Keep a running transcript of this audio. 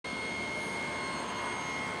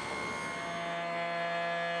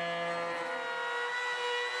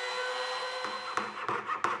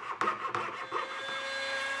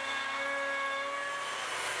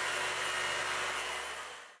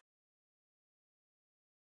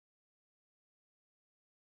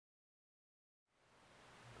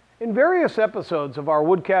In various episodes of our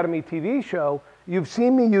Wood Academy TV show, you've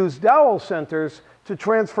seen me use dowel centers to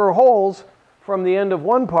transfer holes from the end of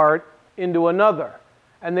one part into another,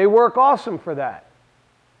 and they work awesome for that.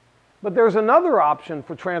 But there's another option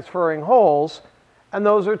for transferring holes, and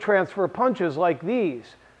those are transfer punches like these,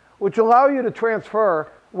 which allow you to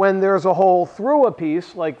transfer when there's a hole through a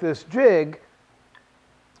piece, like this jig,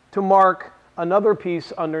 to mark another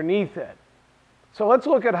piece underneath it. So let's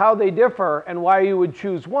look at how they differ and why you would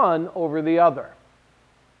choose one over the other.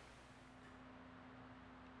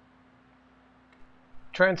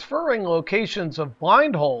 Transferring locations of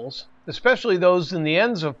blind holes, especially those in the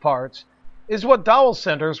ends of parts, is what dowel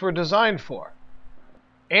centers were designed for.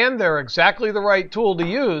 And they're exactly the right tool to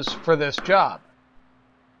use for this job.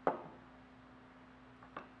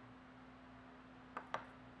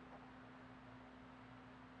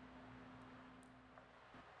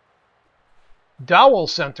 Dowel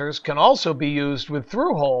centers can also be used with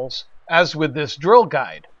through holes, as with this drill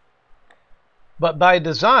guide. But by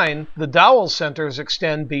design, the dowel centers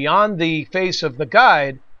extend beyond the face of the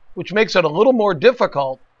guide, which makes it a little more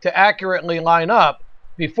difficult to accurately line up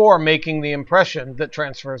before making the impression that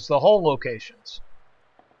transfers the hole locations.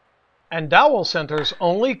 And dowel centers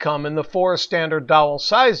only come in the 4 standard dowel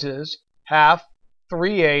sizes, 1/2,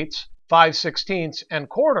 3/8, 5/16, and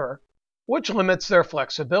 1/4, which limits their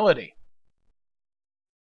flexibility.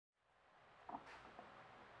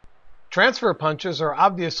 Transfer punches are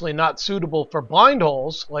obviously not suitable for blind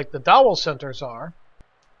holes like the dowel centers are,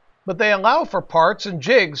 but they allow for parts and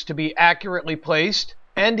jigs to be accurately placed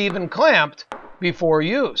and even clamped before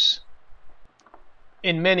use.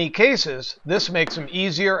 In many cases, this makes them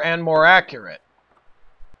easier and more accurate.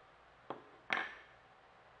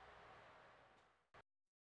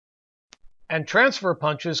 And transfer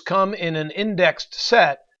punches come in an indexed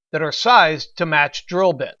set that are sized to match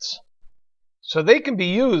drill bits. So they can be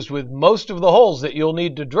used with most of the holes that you'll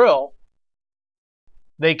need to drill.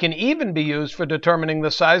 They can even be used for determining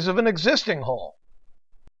the size of an existing hole.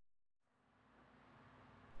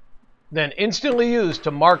 Then instantly used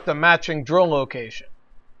to mark the matching drill location.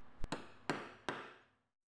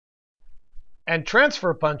 And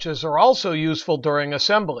transfer punches are also useful during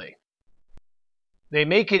assembly. They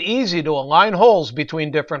make it easy to align holes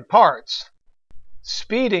between different parts,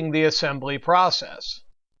 speeding the assembly process.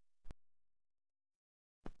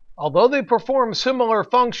 Although they perform similar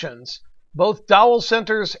functions, both dowel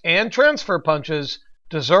centers and transfer punches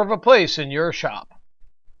deserve a place in your shop.